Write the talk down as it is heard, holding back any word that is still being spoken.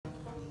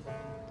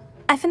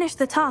I finished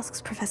the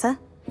tasks, Professor.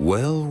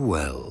 Well,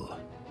 well.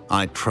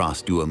 I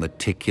trust you are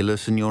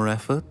meticulous in your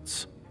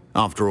efforts.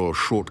 After all,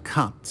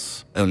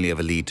 shortcuts only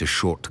ever lead to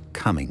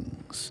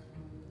shortcomings.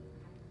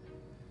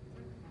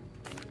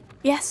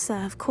 Yes,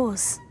 sir, of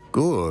course.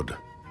 Good.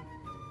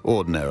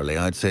 Ordinarily,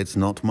 I'd say it's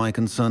not my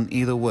concern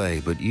either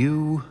way, but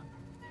you...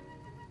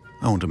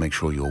 I want to make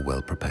sure you're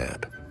well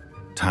prepared.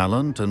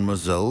 Talent and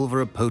resolve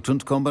are a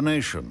potent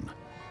combination.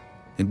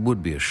 It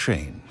would be a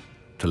shame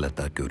to let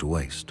that go to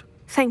waste.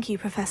 Thank you,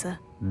 Professor.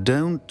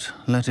 Don't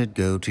let it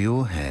go to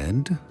your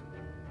head.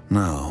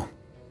 Now,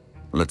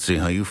 let's see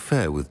how you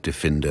fare with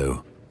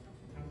Diffindo.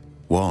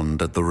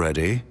 Wand at the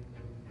ready.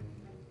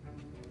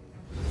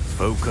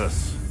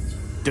 Focus.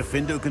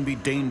 Diffindo can be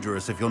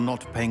dangerous if you're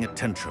not paying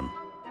attention.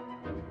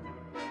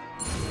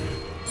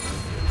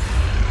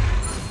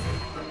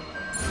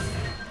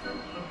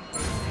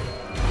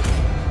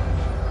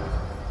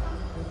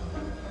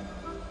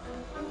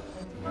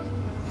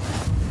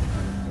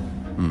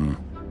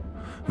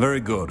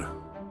 Very good.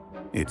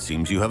 It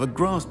seems you have a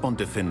grasp on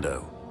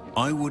Diffindo.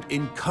 I would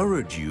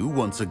encourage you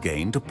once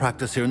again to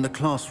practice here in the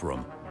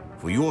classroom,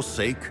 for your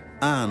sake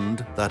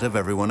and that of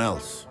everyone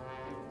else.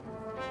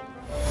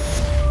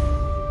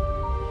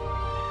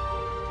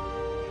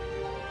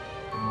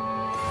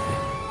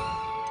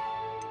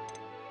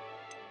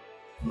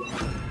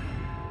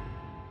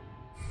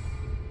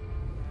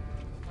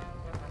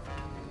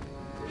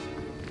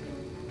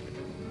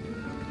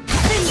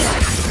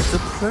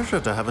 It's a pleasure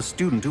to have a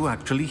student who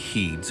actually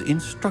heeds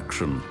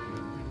instruction.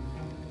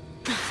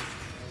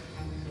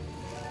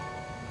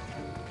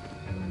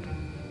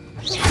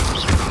 As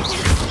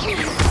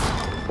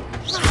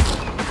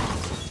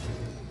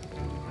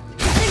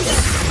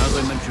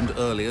I mentioned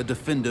earlier,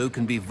 Diffindo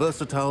can be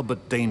versatile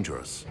but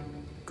dangerous.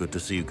 Good to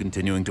see you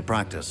continuing to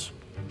practice.